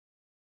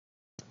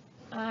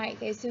Alright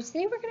guys, so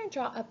today we're going to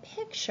draw a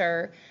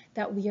picture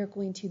that we are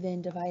going to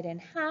then divide in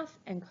half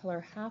and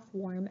color half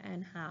warm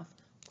and half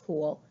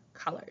cool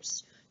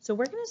colors. So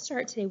we're going to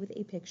start today with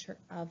a picture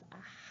of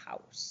a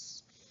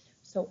house.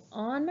 So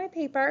on my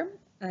paper,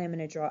 I am going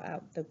to draw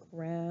out the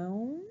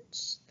ground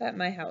that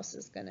my house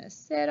is going to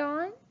sit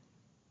on.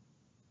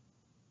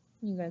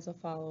 You guys will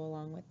follow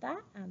along with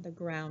that, and the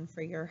ground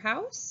for your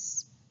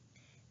house.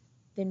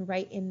 Then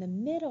right in the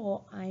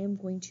middle, I am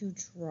going to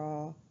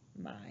draw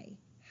my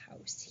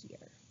house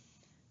here.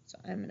 So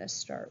I'm going to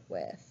start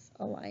with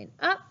a line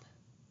up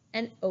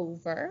and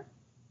over,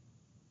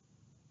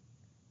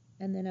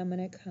 and then I'm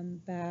going to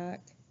come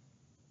back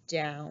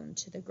down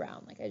to the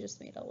ground like I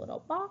just made a little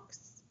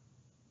box.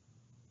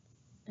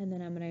 And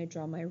then I'm going to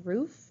draw my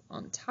roof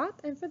on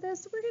top, and for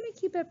this we're going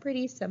to keep it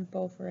pretty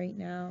simple for right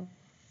now.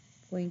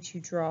 I'm going to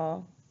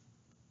draw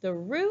the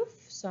roof,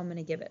 so I'm going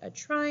to give it a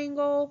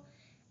triangle.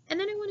 And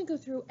then I want to go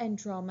through and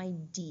draw my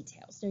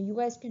details. Now you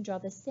guys can draw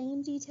the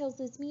same details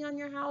as me on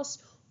your house,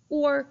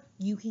 or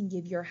you can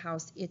give your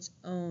house its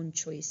own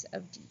choice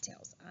of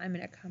details. I'm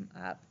going to come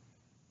up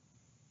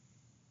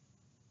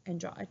and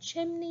draw a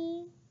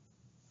chimney.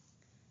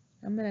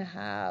 I'm going to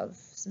have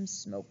some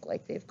smoke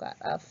like they've got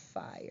a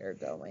fire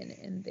going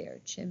in their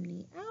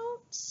chimney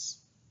out.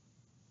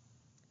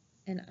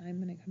 And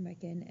I'm going to come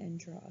back in and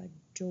draw a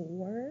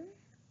door.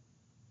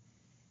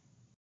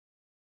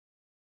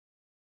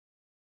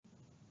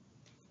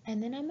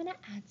 And then I'm going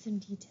to add some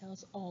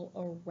details all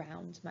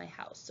around my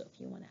house. So if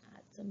you want to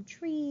add some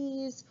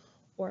trees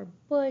or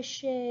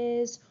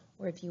bushes,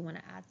 or if you want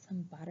to add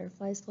some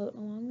butterflies floating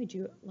along, we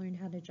do learn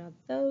how to draw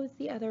those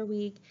the other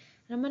week.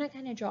 And I'm going to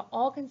kind of draw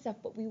all kinds of stuff,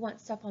 but we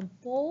want stuff on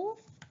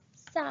both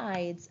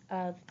sides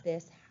of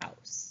this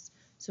house.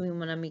 So we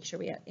want to make sure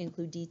we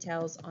include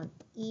details on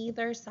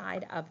either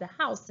side of the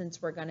house,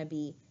 since we're going to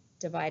be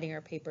dividing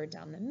our paper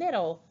down the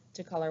middle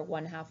to color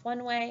one half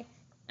one way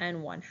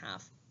and one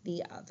half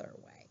the other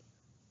way.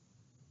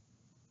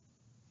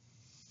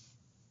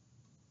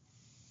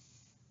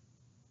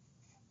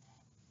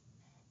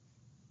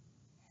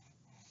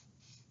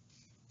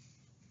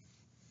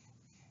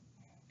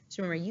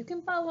 So remember, you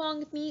can follow along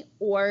with me,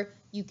 or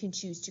you can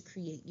choose to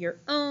create your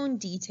own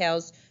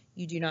details.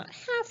 You do not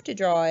have to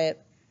draw it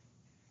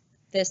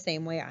the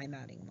same way I'm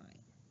adding mine.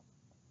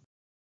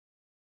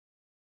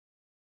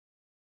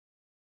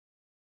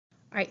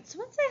 All right, so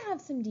once I have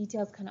some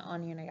details kind of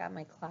on here and I got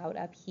my cloud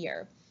up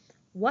here,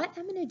 what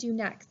I'm going to do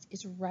next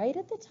is right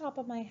at the top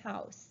of my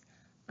house,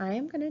 I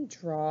am going to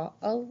draw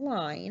a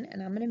line,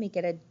 and I'm going to make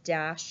it a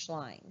dashed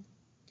line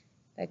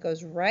that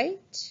goes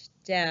right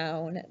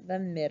down the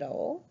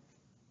middle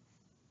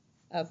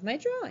of my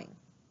drawing.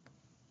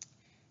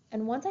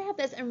 And once I have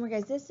this, and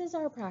guys, this is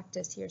our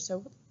practice here,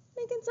 so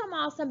making something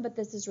awesome, but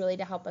this is really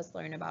to help us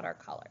learn about our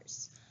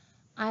colors.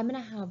 I'm going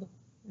to have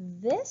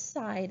this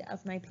side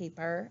of my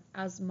paper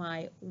as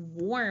my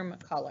warm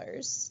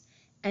colors,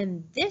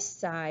 and this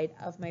side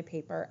of my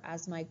paper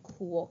as my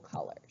cool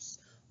colors,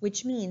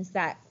 which means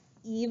that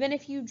even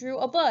if you drew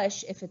a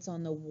bush, if it's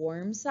on the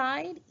warm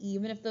side,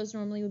 even if those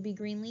normally would be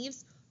green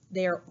leaves,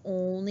 they're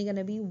only going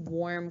to be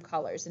warm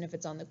colors. And if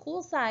it's on the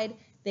cool side,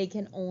 they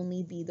can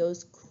only be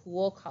those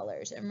cool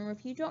colors. And remember,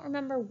 if you don't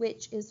remember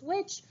which is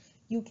which,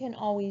 you can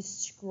always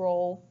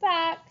scroll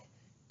back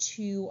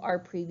to our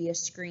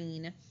previous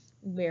screen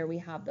where we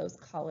have those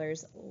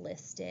colors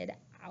listed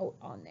out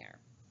on there.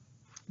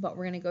 But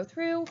we're going to go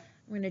through,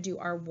 we're going to do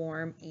our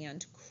warm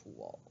and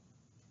cool.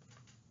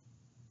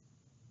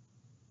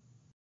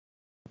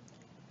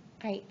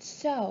 All right,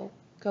 so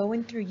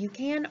going through, you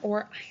can,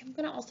 or I am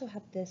going to also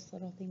have this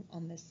little thing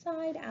on the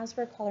side as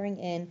we're coloring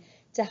in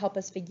to help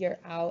us figure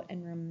out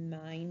and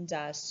remind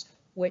us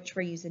which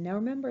we're using. Now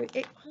remember,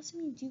 it also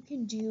means you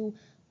can do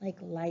like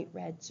light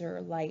reds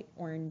or light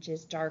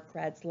oranges, dark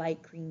reds,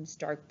 light greens,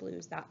 dark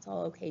blues. That's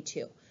all okay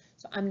too.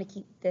 So I'm going to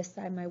keep this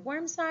side my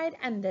warm side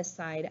and this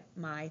side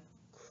my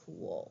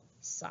cool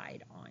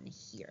side on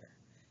here.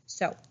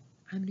 So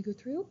I'm going to go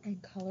through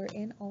and color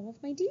in all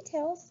of my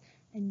details.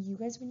 And you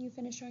guys, when you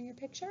finish drawing your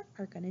picture,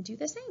 are going to do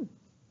the same.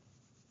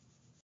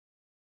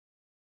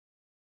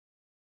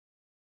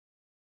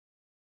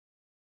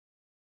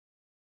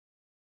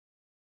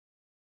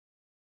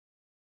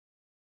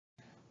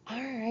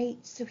 All right,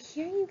 so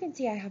here you can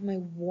see I have my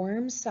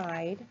warm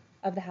side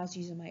of the house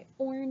using my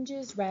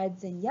oranges,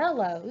 reds, and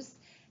yellows.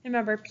 And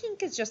remember,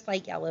 pink is just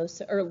like yellow,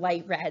 or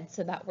light red,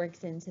 so that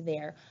works into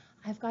there.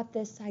 I've got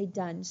this side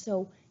done.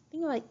 So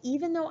think about it,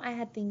 even though I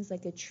had things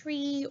like a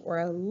tree or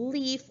a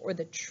leaf or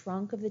the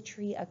trunk of the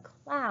tree, a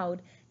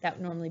cloud, that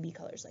would normally be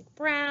colors like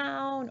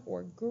brown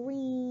or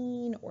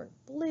green or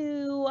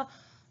blue.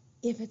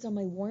 If it's on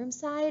my warm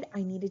side,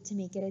 I needed to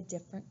make it a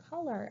different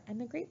color.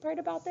 And the great part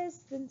about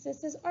this, since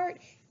this is art,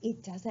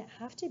 it doesn't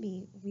have to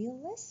be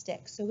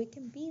realistic. So it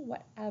can be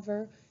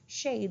whatever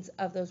shades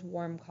of those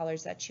warm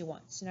colors that you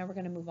want. So now we're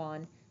going to move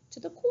on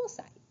to the cool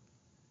side.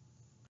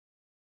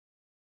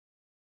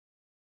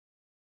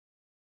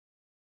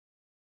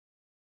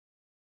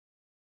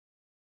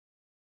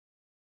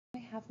 I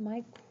have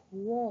my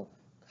cool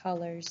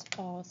colors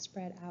all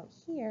spread out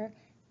here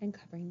and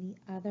covering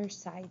the other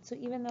side. So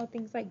even though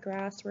things like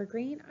grass were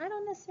green, I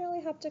don't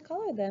necessarily have to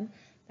color them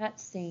that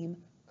same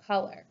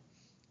color.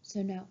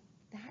 So now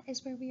that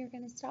is where we are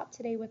going to stop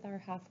today with our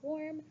half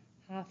warm,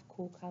 half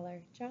cool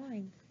color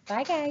drawing.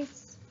 Bye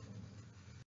guys!